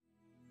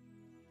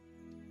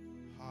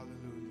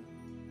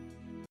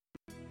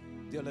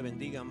Dios le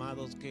bendiga,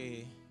 amados.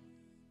 Qué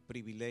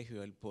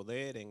privilegio el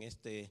poder en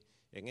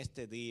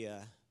este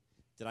día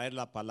traer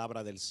la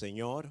palabra del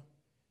Señor.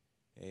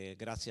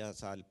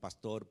 Gracias al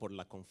pastor por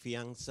la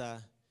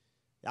confianza.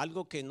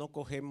 Algo que no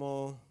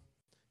cogemos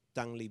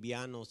tan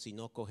liviano,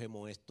 sino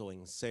cogemos esto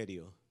en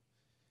serio.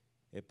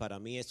 Para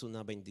mí es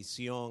una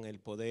bendición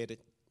el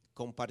poder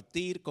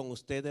compartir con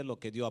ustedes lo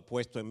que Dios ha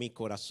puesto en mi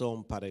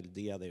corazón para el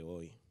día de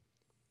hoy.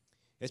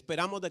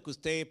 Esperamos de que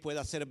usted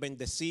pueda ser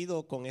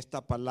bendecido con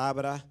esta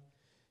palabra.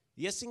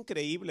 Y es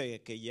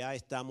increíble que ya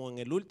estamos en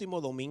el último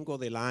domingo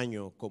del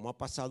año, como ha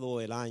pasado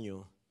el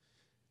año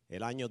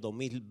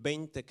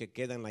 2020 que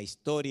queda en la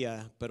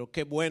historia, pero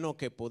qué bueno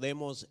que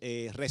podemos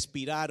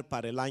respirar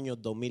para el año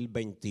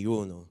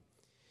 2021.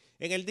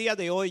 En el día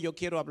de hoy yo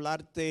quiero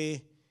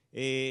hablarte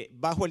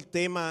bajo el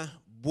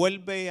tema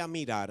vuelve a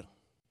mirar,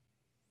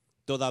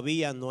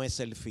 todavía no es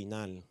el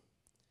final.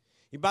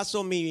 Y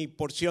baso mi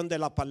porción de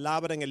la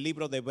palabra en el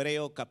libro de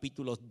Hebreos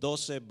capítulos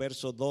 12,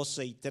 versos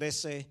 12 y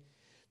 13,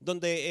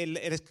 donde el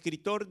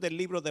escritor del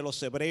libro de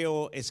los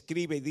Hebreos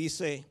escribe y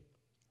dice: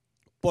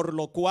 por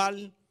lo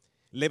cual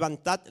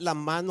levantad las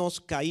manos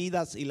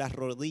caídas y las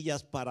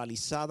rodillas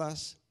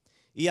paralizadas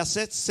y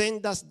haced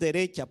sendas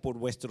derechas por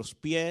vuestros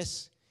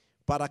pies,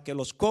 para que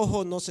los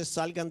cojos no se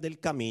salgan del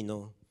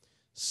camino,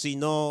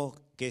 sino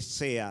que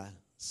sea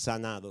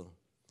sanado.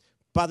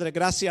 Padre,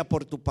 gracias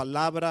por tu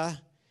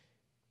palabra.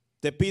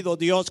 Te pido,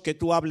 Dios, que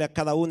tú hables a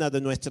cada una de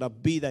nuestras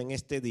vidas en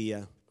este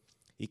día.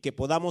 Y que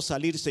podamos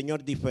salir,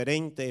 Señor,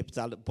 diferente,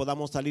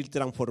 podamos salir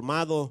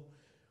transformados,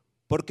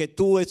 porque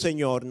tú,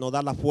 Señor, nos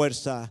da la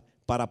fuerza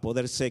para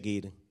poder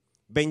seguir.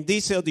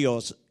 Bendice, oh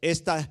Dios,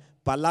 estas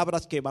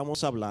palabras que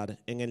vamos a hablar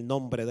en el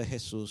nombre de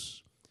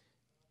Jesús.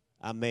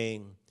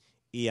 Amén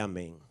y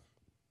amén.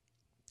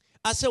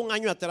 Hace un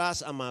año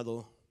atrás,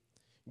 amado,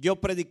 yo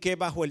prediqué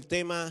bajo el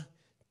tema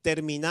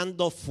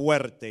terminando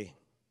fuerte.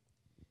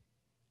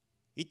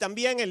 Y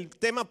también el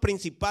tema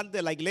principal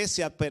de la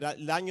iglesia para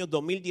el año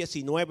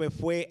 2019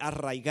 fue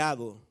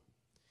arraigado.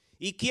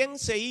 ¿Y quién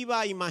se iba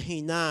a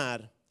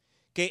imaginar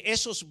que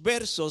esos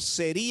versos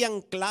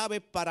serían clave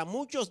para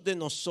muchos de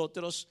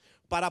nosotros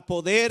para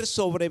poder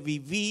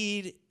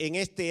sobrevivir en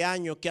este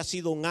año que ha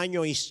sido un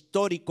año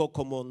histórico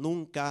como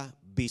nunca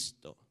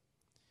visto?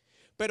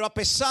 Pero a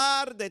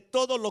pesar de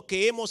todo lo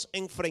que hemos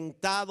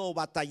enfrentado,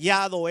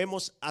 batallado,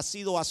 hemos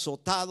sido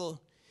azotados,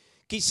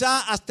 quizá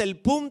hasta el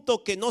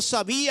punto que no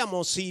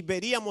sabíamos si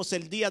veríamos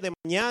el día de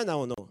mañana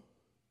o no.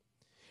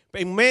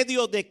 En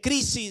medio de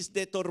crisis,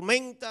 de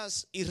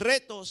tormentas y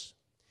retos,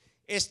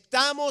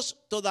 estamos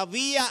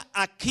todavía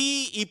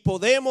aquí y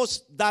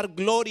podemos dar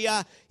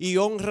gloria y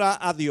honra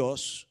a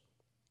Dios.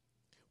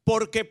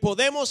 Porque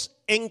podemos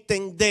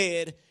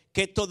entender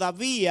que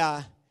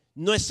todavía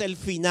no es el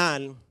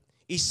final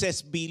y se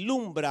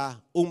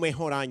vislumbra un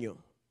mejor año.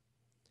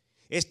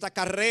 Esta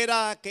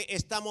carrera que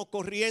estamos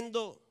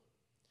corriendo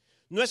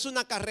no es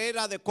una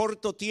carrera de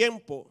corto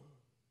tiempo,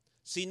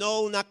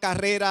 sino una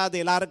carrera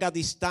de larga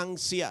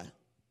distancia.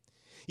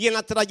 Y en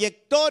la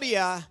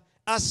trayectoria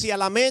hacia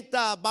la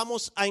meta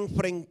vamos a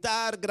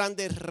enfrentar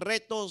grandes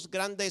retos,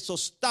 grandes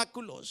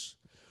obstáculos,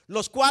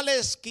 los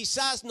cuales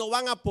quizás no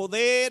van a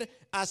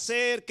poder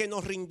hacer que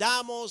nos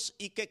rindamos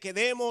y que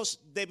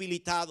quedemos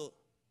debilitados,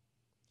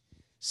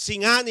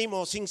 sin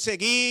ánimo, sin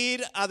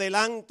seguir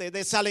adelante,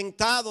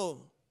 desalentados.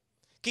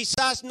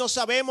 Quizás no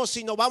sabemos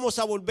si nos vamos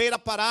a volver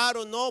a parar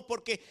o no,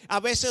 porque a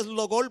veces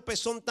los golpes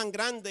son tan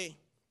grandes.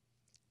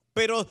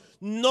 Pero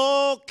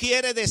no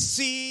quiere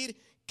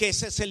decir que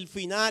ese es el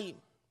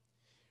final.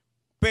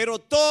 Pero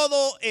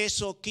todo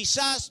eso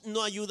quizás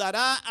nos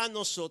ayudará a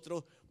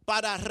nosotros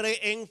para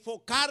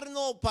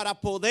reenfocarnos,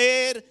 para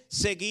poder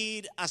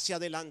seguir hacia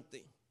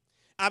adelante.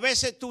 A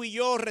veces tú y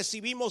yo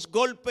recibimos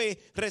golpes,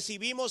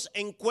 recibimos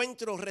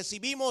encuentros,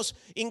 recibimos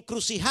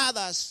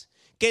encrucijadas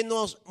que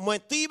nos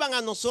motivan a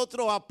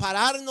nosotros a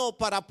pararnos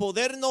para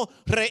podernos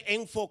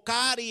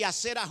reenfocar y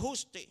hacer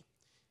ajustes.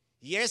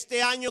 Y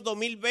este año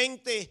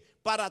 2020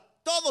 para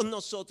todos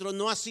nosotros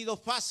no ha sido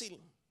fácil.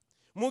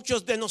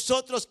 Muchos de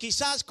nosotros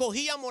quizás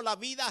cogíamos la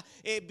vida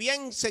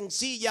bien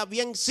sencilla,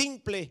 bien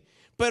simple.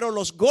 Pero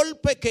los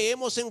golpes que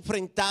hemos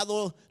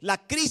enfrentado,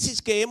 la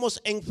crisis que hemos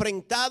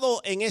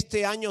enfrentado en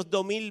este año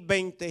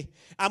 2020,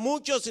 a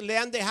muchos le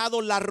han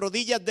dejado las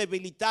rodillas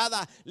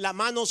debilitadas, las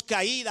manos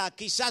caídas,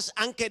 quizás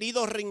han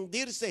querido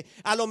rendirse,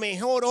 a lo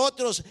mejor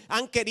otros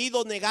han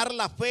querido negar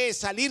la fe,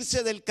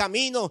 salirse del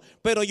camino,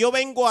 pero yo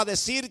vengo a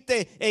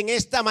decirte en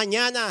esta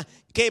mañana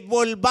que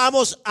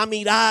volvamos a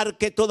mirar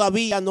que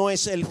todavía no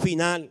es el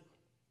final.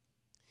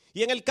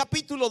 Y en el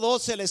capítulo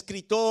 12 el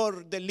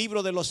escritor del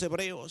libro de los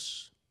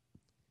Hebreos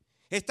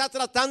está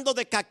tratando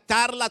de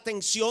captar la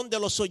atención de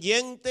los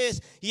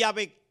oyentes y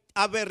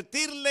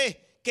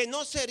advertirle que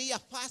no sería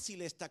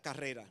fácil esta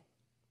carrera,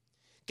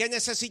 que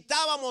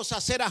necesitábamos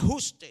hacer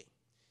ajuste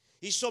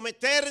y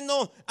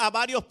someternos a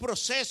varios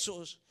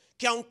procesos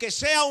que, aunque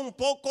sea un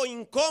poco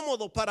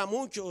incómodo para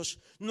muchos,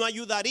 nos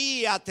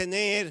ayudaría a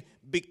tener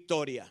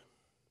victoria.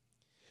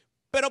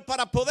 Pero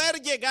para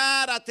poder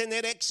llegar a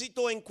tener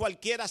éxito en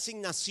cualquier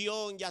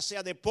asignación, ya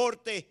sea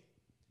deporte,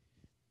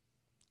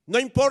 No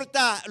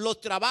importa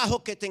los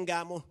trabajos que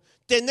tengamos,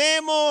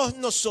 tenemos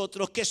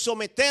nosotros que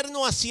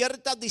someternos a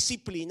ciertas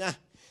disciplinas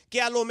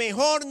que a lo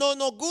mejor no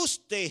nos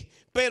guste,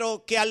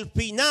 pero que al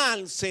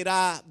final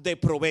será de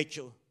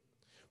provecho.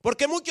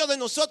 Porque muchos de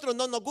nosotros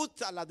no nos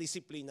gusta la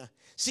disciplina.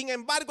 Sin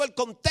embargo, el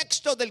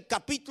contexto del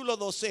capítulo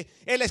 12,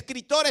 el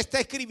escritor está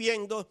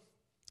escribiendo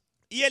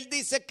y él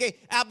dice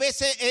que a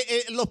veces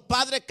los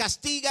padres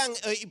castigan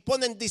y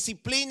ponen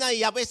disciplina,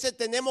 y a veces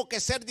tenemos que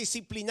ser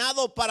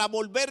disciplinados para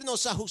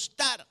volvernos a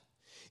ajustar.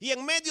 Y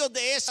en medio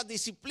de esa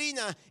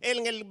disciplina,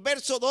 en el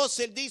verso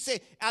 12, él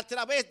dice, a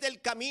través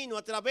del camino,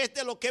 a través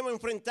de lo que hemos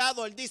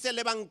enfrentado, él dice,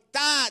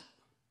 levantad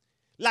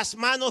las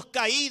manos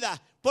caídas.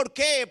 ¿Por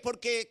qué?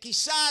 Porque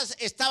quizás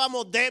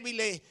estábamos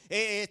débiles,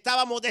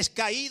 estábamos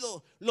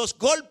descaídos. Los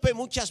golpes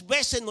muchas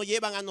veces nos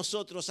llevan a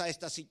nosotros a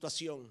esta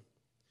situación.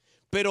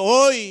 Pero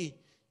hoy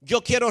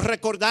yo quiero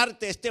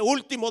recordarte, este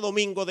último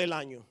domingo del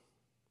año,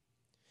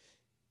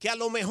 que a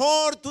lo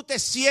mejor tú te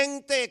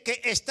sientes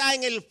que está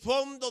en el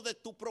fondo de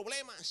tus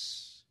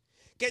problemas,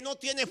 que no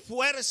tienes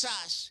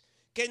fuerzas,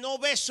 que no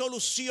ves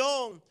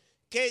solución,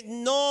 que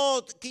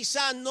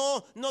quizás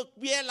no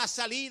ves la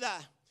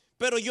salida.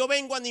 Pero yo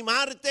vengo a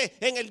animarte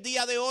en el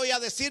día de hoy a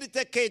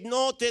decirte que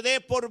no te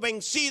dé por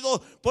vencido,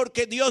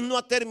 porque Dios no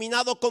ha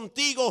terminado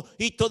contigo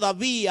y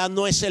todavía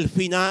no es el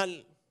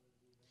final.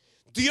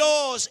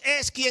 Dios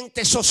es quien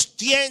te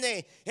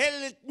sostiene.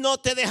 Él no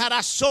te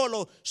dejará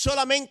solo.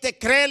 Solamente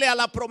créele a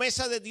la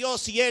promesa de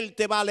Dios y Él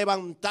te va a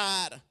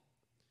levantar.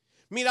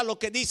 Mira lo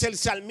que dice el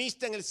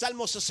salmista en el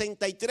Salmo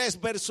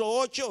 63, verso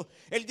 8.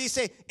 Él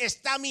dice,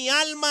 está mi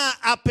alma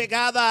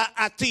apegada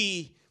a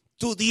ti,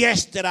 tu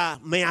diestra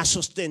me ha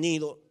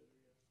sostenido.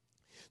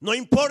 No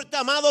importa,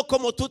 amado,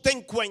 cómo tú te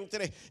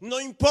encuentres.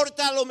 No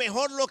importa a lo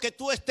mejor lo que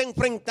tú estés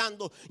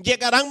enfrentando.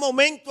 Llegarán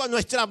momentos a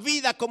nuestra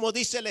vida, como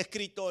dice el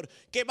escritor,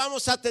 que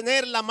vamos a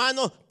tener la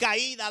mano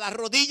caída, las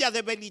rodillas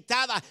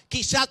debilitadas.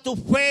 Quizá tu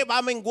fe va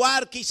a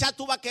menguar. Quizá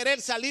tú vas a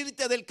querer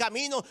salirte del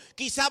camino.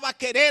 Quizá vas a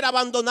querer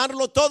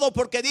abandonarlo todo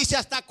porque dice,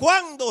 ¿hasta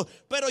cuándo?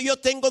 Pero yo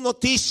tengo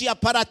noticia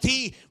para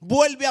ti.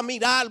 Vuelve a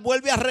mirar,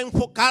 vuelve a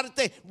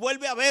reenfocarte.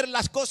 Vuelve a ver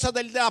las cosas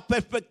desde la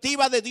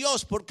perspectiva de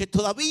Dios, porque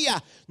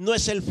todavía no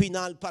es el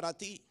final para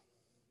ti.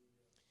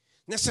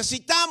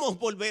 Necesitamos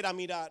volver a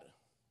mirar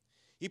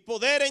y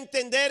poder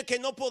entender que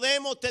no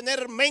podemos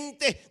tener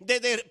mente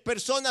de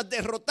personas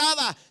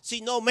derrotadas,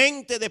 sino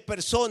mente de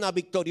personas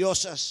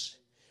victoriosas,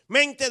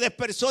 mente de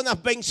personas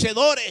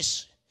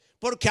vencedores,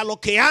 porque a los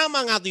que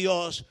aman a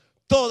Dios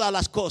todas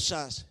las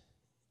cosas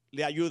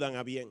le ayudan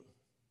a bien.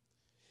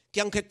 Que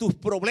aunque tus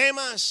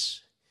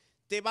problemas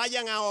te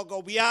vayan a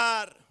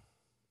agobiar,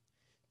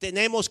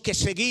 tenemos que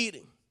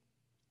seguir.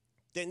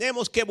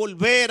 Tenemos que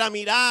volver a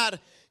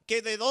mirar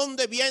que de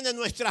dónde vienen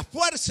nuestras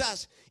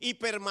fuerzas y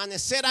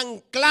permanecer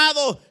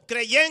anclados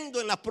creyendo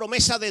en la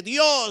promesa de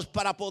Dios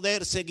para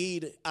poder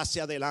seguir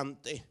hacia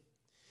adelante.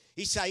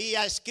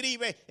 Isaías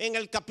escribe en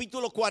el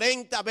capítulo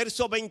 40,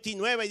 verso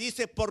 29,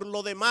 dice, por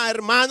lo demás,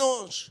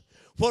 hermanos,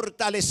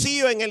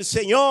 fortalecidos en el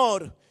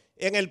Señor,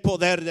 en el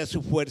poder de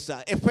su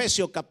fuerza.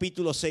 Efesios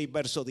capítulo 6,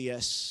 verso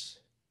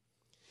 10.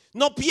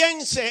 No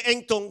piense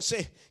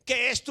entonces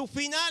que es tu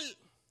final.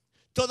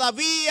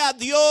 Todavía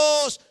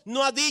Dios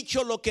no ha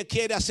dicho lo que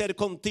quiere hacer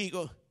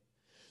contigo.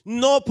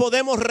 No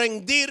podemos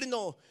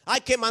rendirnos. Hay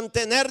que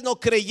mantenernos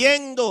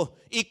creyendo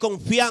y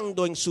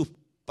confiando en su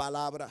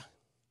palabra.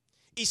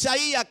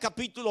 Isaías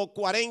capítulo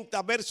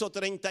 40, verso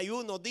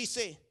 31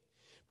 dice,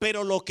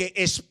 pero los que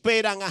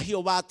esperan a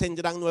Jehová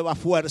tendrán nueva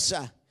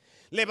fuerza.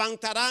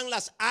 Levantarán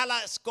las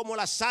alas como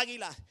las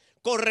águilas.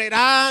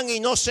 Correrán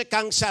y no se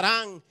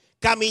cansarán.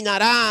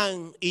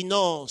 Caminarán y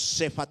no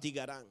se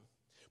fatigarán.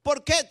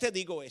 ¿Por qué te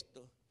digo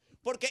esto?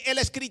 Porque el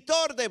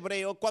escritor de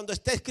Hebreo, cuando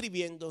está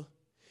escribiendo,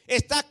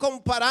 está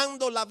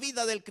comparando la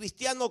vida del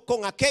cristiano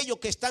con aquellos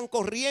que están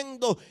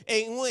corriendo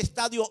en un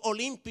estadio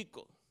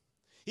olímpico.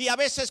 Y a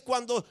veces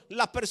cuando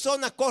las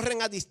personas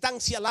corren a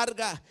distancia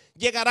larga,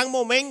 llegarán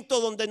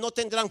momentos donde no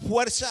tendrán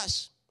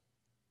fuerzas.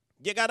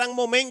 Llegarán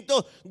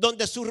momentos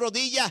donde sus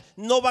rodillas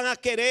no van a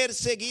querer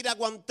seguir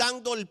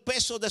aguantando el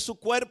peso de su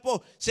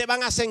cuerpo. Se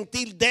van a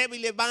sentir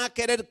débiles, van a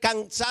querer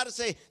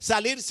cansarse,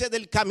 salirse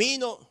del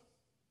camino.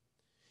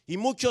 Y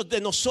muchos de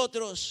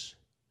nosotros,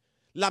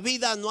 la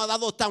vida nos ha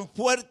dado tan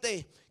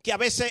fuerte que a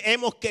veces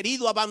hemos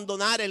querido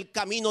abandonar el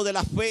camino de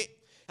la fe.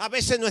 A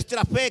veces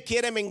nuestra fe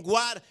quiere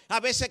menguar, a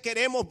veces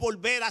queremos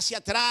volver hacia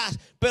atrás.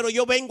 Pero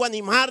yo vengo a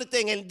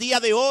animarte en el día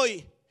de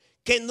hoy.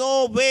 Que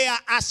no vea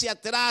hacia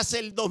atrás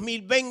el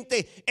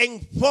 2020,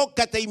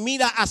 enfócate y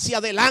mira hacia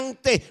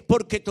adelante,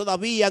 porque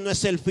todavía no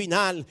es el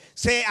final.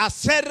 Se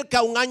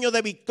acerca un año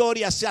de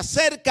victoria, se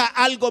acerca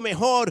algo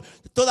mejor.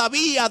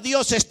 Todavía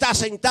Dios está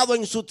sentado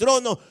en su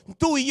trono.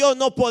 Tú y yo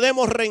no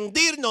podemos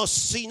rendirnos,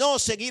 sino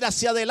seguir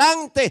hacia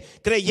adelante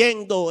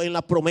creyendo en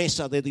la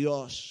promesa de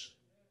Dios.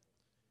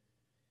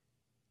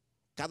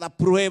 Cada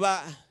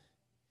prueba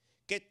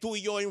que tú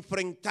y yo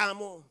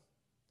enfrentamos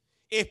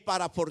es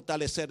para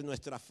fortalecer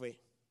nuestra fe.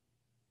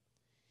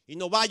 Y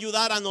nos va a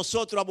ayudar a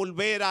nosotros a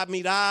volver a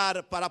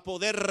mirar para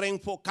poder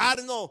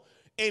reenfocarnos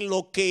en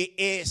lo que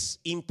es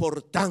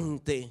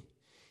importante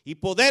y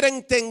poder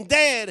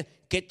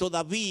entender que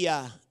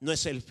todavía no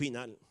es el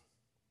final.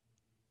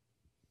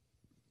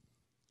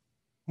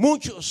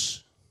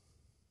 Muchos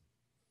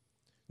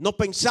no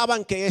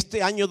pensaban que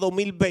este año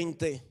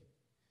 2020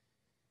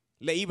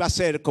 le iba a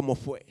ser como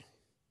fue.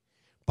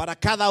 Para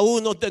cada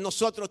uno de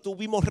nosotros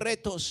tuvimos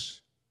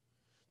retos,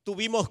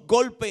 tuvimos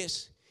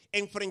golpes,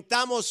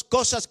 enfrentamos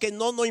cosas que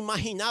no nos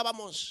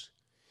imaginábamos.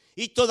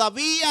 Y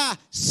todavía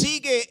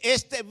sigue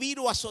este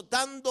virus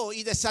azotando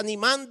y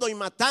desanimando y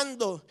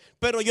matando.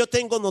 Pero yo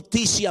tengo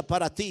noticia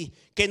para ti,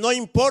 que no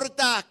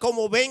importa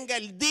cómo venga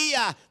el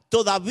día,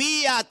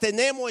 todavía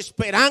tenemos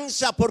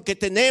esperanza porque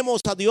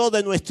tenemos a Dios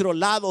de nuestro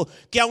lado.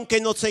 Que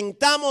aunque nos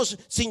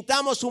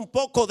sintamos un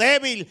poco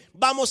débil,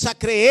 vamos a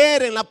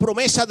creer en la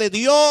promesa de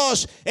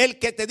Dios. El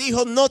que te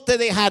dijo: no te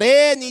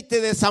dejaré ni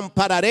te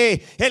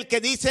desampararé. El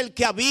que dice: el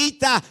que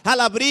habita al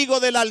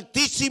abrigo del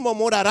Altísimo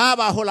morará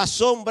bajo la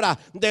sombra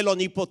del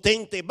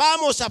Omnipotente.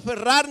 Vamos a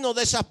aferrarnos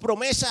de esas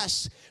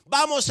promesas.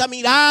 Vamos a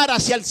mirar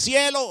hacia el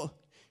cielo.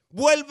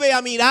 Vuelve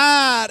a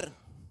mirar,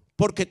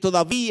 porque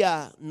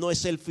todavía no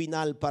es el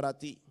final para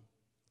ti.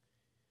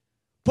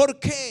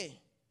 ¿Por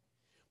qué?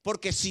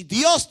 Porque si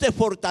Dios te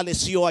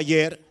fortaleció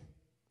ayer,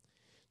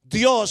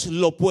 Dios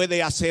lo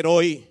puede hacer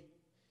hoy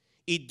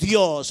y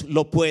Dios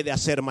lo puede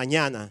hacer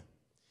mañana.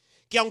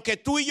 Que aunque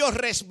tú y yo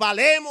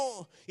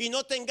resbalemos y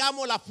no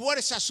tengamos la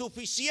fuerza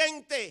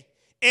suficiente,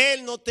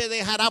 Él no te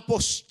dejará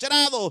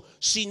postrado,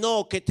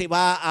 sino que te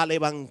va a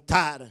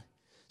levantar.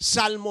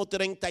 Salmo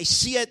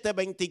 37,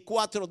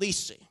 24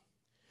 dice: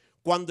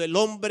 cuando el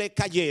hombre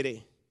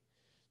cayere,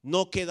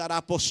 no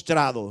quedará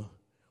postrado,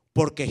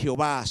 porque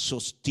Jehová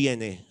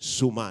sostiene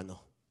su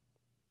mano.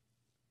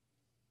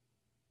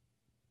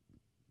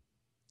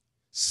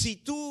 Si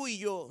tú y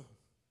yo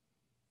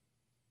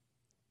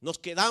nos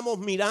quedamos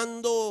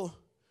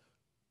mirando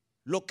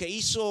lo que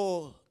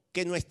hizo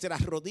que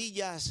nuestras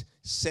rodillas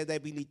se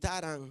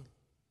debilitaran,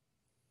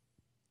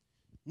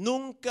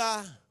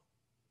 nunca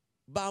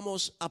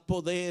vamos a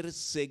poder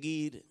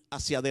seguir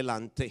hacia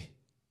adelante.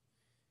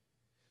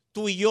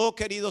 Tú y yo,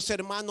 queridos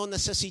hermanos,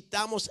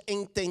 necesitamos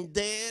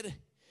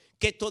entender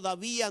que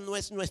todavía no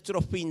es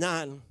nuestro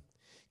final,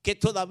 que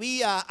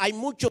todavía hay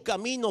mucho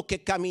camino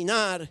que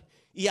caminar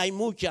y hay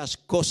muchas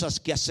cosas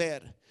que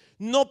hacer.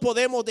 No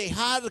podemos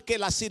dejar que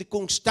las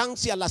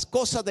circunstancias, las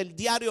cosas del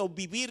diario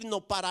vivir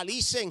nos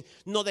paralicen,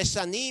 nos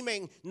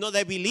desanimen, nos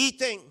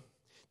debiliten.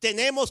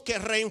 Tenemos que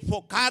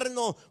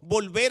reenfocarnos,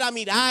 volver a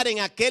mirar en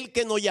aquel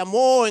que nos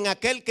llamó, en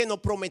aquel que nos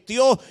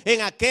prometió,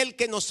 en aquel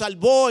que nos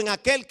salvó, en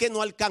aquel que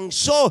nos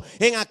alcanzó,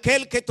 en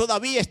aquel que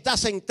todavía está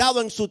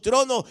sentado en su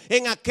trono,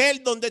 en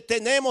aquel donde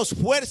tenemos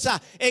fuerza,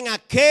 en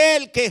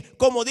aquel que,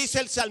 como dice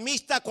el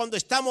salmista, cuando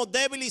estamos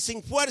débiles y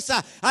sin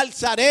fuerza,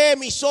 alzaré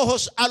mis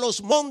ojos a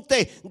los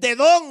montes. ¿De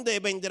dónde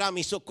vendrá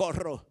mi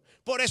socorro?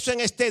 Por eso en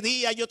este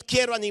día yo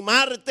quiero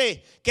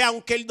animarte que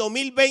aunque el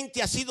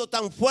 2020 ha sido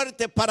tan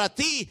fuerte para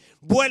ti,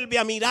 vuelve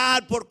a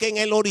mirar, porque en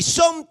el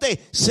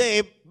horizonte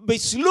se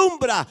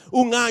vislumbra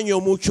un año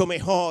mucho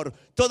mejor.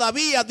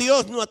 Todavía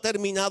Dios no ha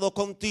terminado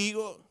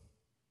contigo.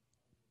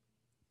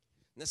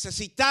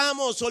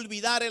 Necesitamos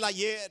olvidar el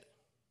ayer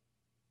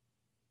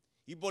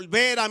y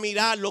volver a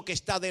mirar lo que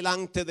está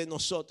delante de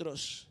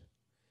nosotros.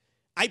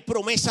 Hay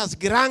promesas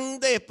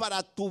grandes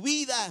para tu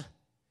vida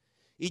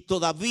y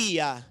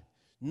todavía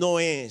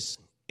no es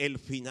el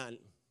final.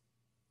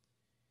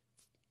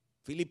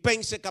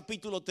 Filipenses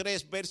capítulo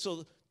 3,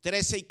 versos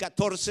 13 y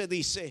 14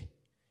 dice: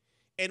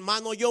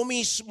 hermano, yo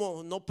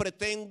mismo no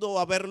pretendo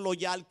haberlo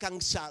ya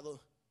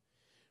alcanzado,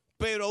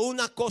 pero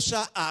una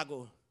cosa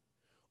hago,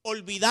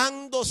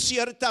 olvidando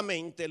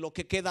ciertamente lo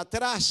que queda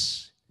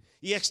atrás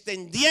y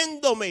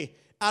extendiéndome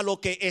a lo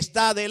que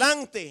está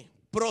adelante,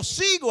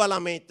 prosigo a la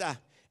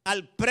meta,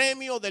 al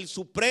premio del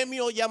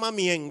supremo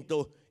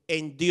llamamiento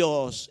en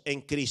Dios,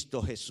 en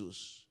Cristo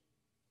Jesús.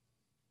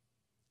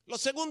 Lo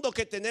segundo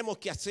que tenemos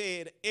que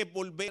hacer es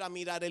volver a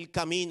mirar el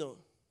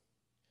camino,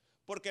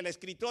 porque el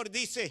escritor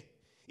dice: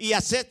 y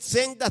haced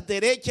sendas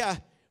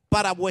derechas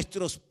para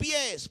vuestros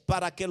pies,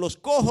 para que los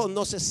cojos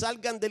no se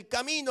salgan del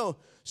camino,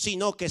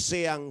 sino que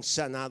sean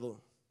sanados.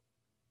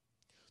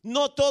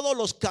 No todos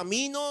los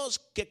caminos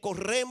que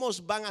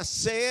corremos van a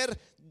ser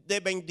de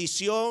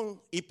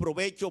bendición y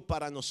provecho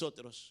para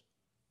nosotros.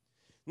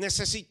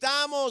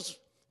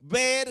 Necesitamos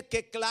ver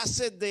qué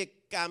clase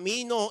de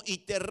camino y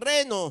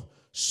terreno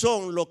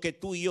son lo que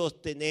tú y yo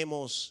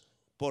tenemos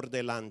por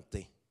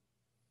delante.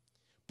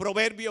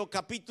 Proverbio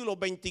capítulo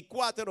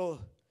 24,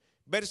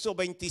 versos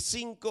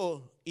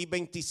 25 y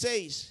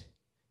 26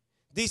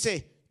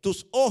 dice: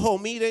 tus ojos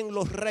miren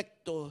lo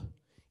recto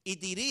y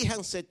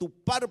diríjanse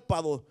tu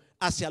párpado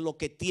hacia lo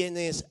que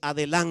tienes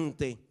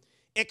adelante.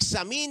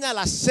 Examina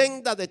la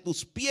senda de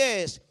tus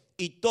pies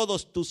y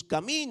todos tus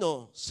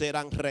caminos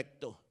serán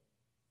rectos.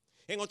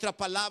 En otras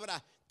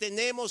palabras,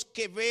 tenemos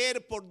que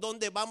ver por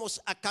dónde vamos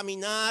a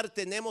caminar,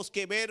 tenemos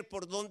que ver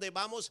por dónde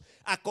vamos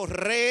a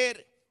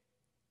correr,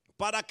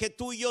 para que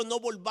tú y yo no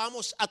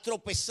volvamos a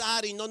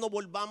tropezar y no nos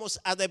volvamos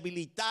a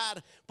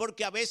debilitar,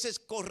 porque a veces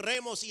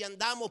corremos y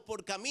andamos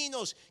por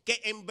caminos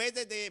que en vez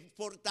de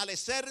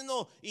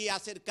fortalecernos y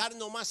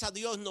acercarnos más a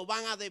Dios, nos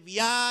van a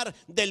desviar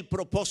del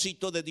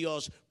propósito de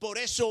Dios. Por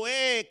eso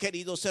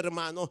queridos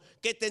hermanos,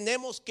 que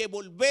tenemos que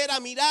volver a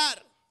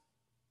mirar,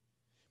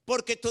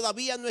 porque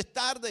todavía no es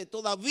tarde,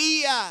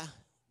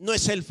 todavía no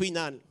es el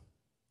final.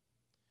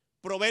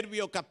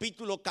 Proverbio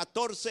capítulo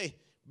 14,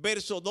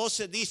 verso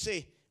 12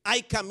 dice: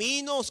 hay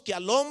caminos que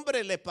al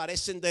hombre le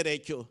parecen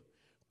derechos,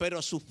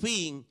 pero su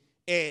fin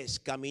es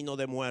camino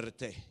de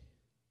muerte.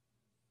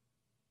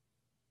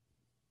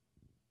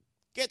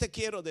 ¿Qué te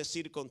quiero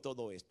decir con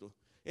todo esto?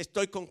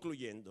 Estoy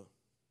concluyendo.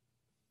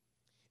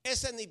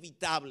 Es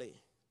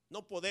inevitable,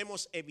 no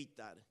podemos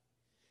evitar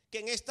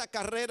que en esta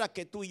carrera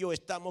que tú y yo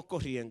estamos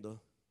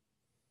corriendo,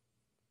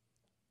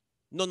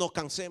 no nos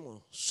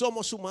cansemos.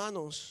 Somos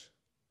humanos,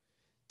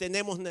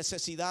 tenemos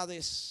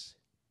necesidades.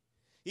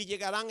 Y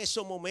llegarán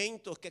esos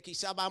momentos que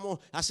quizás vamos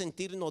a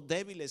sentirnos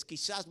débiles,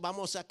 quizás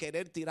vamos a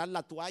querer tirar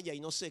la toalla y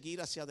no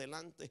seguir hacia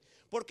adelante,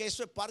 porque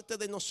eso es parte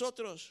de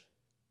nosotros.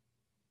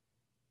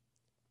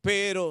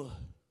 Pero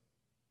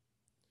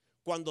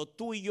cuando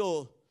tú y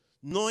yo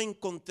no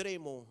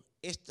encontremos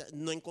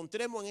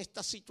en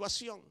esta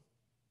situación,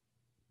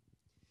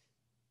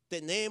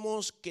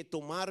 tenemos que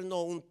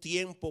tomarnos un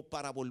tiempo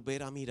para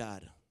volver a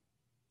mirar.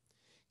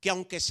 Que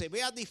aunque se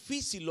vea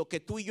difícil lo que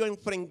tú y yo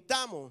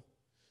enfrentamos,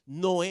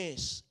 no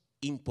es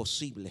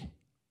imposible.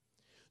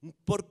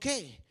 ¿Por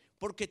qué?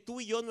 Porque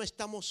tú y yo no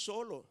estamos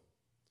solos.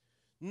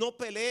 No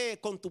pelee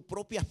con tus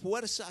propias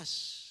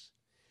fuerzas.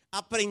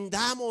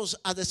 Aprendamos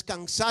a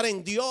descansar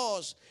en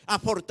Dios, a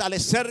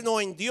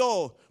fortalecernos en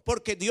Dios,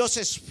 porque Dios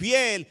es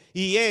fiel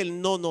y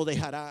Él no nos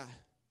dejará.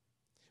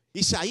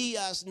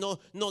 Isaías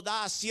nos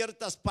da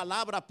ciertas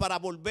palabras para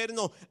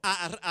volvernos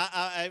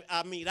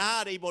a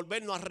mirar y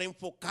volvernos a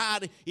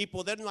reenfocar y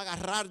podernos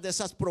agarrar de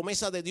esas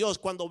promesas de Dios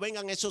cuando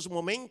vengan esos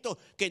momentos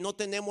que no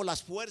tenemos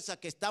las fuerzas,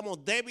 que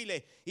estamos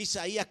débiles.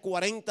 Isaías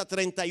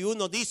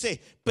 40:31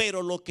 dice: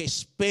 pero los que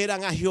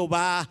esperan a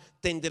Jehová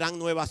tendrán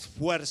nuevas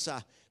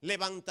fuerzas,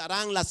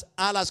 levantarán las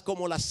alas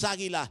como las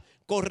águilas,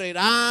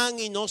 correrán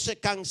y no se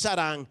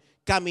cansarán,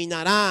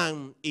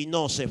 caminarán y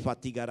no se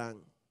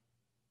fatigarán.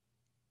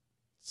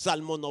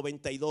 Salmo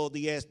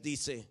 92:10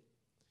 dice: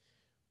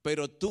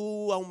 pero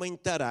tú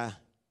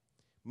aumentarás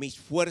mis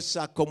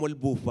fuerzas como el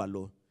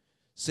búfalo,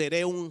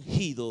 seré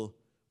ungido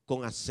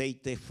con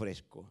aceite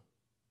fresco.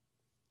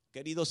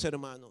 Queridos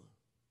hermanos,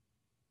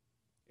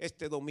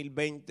 este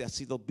 2020 ha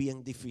sido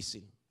bien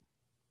difícil,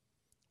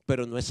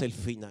 pero no es el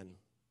final.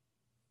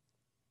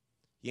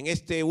 Y en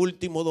este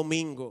último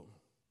domingo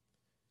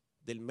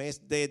del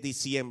mes de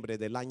diciembre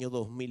del año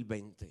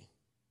 2020,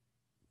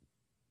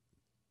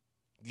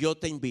 yo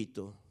te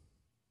invito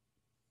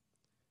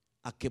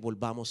a que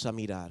volvamos a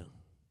mirar.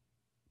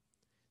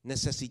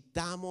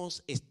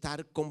 Necesitamos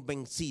estar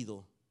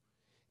convencidos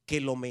que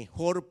lo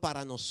mejor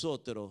para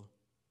nosotros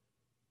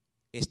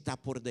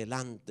está por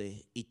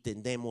delante y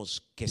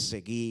tenemos que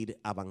seguir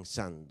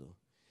avanzando,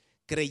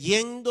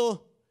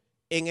 creyendo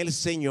en el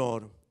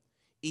Señor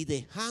y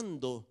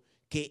dejando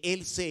que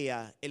Él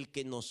sea el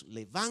que nos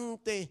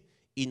levante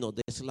y nos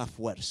dé la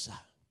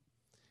fuerza.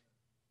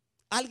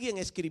 Alguien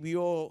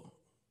escribió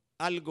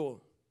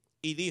algo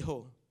y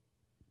dijo: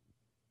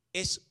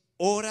 es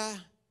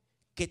hora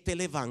que te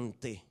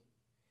levante.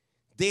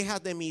 Deja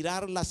de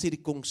mirar las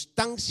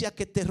circunstancias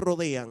que te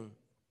rodean.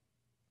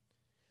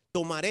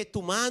 Tomaré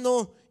tu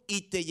mano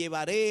y te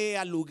llevaré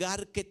al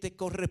lugar que te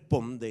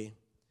corresponde,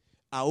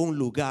 a un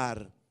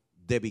lugar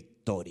de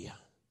victoria.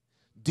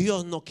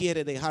 Dios no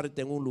quiere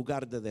dejarte en un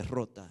lugar de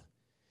derrota.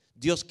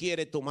 Dios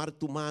quiere tomar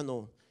tu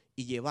mano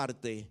y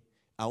llevarte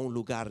a un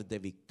lugar de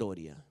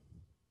victoria.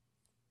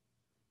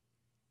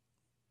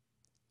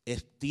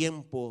 Es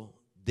tiempo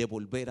de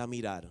volver a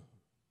mirar.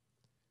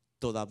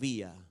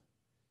 Todavía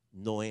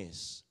no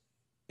es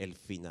el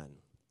final.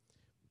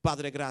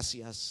 Padre,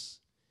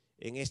 gracias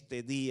en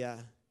este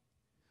día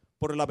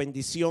por la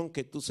bendición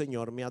que tú,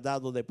 Señor, me has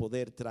dado de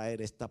poder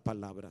traer esta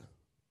palabra.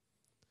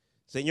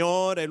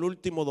 Señor, el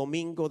último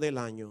domingo del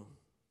año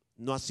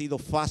no ha sido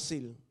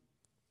fácil,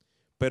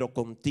 pero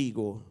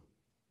contigo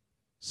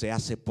se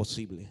hace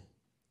posible.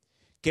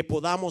 Que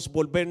podamos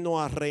volvernos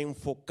a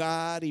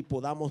reenfocar y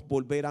podamos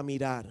volver a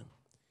mirar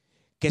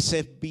que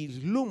se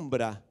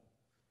vislumbra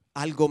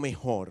algo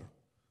mejor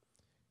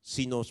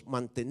si nos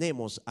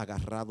mantenemos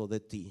agarrados de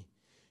ti.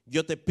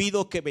 Yo te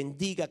pido que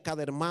bendiga a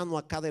cada hermano,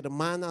 a cada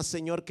hermana,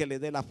 Señor, que le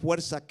dé la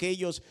fuerza a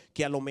aquellos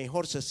que a lo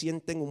mejor se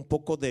sienten un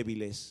poco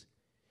débiles,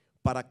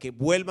 para que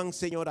vuelvan,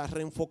 Señor, a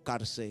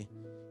reenfocarse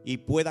y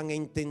puedan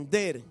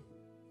entender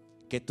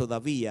que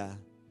todavía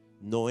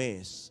no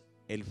es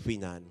el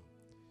final.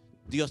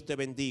 Dios te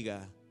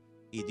bendiga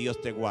y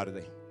Dios te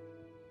guarde.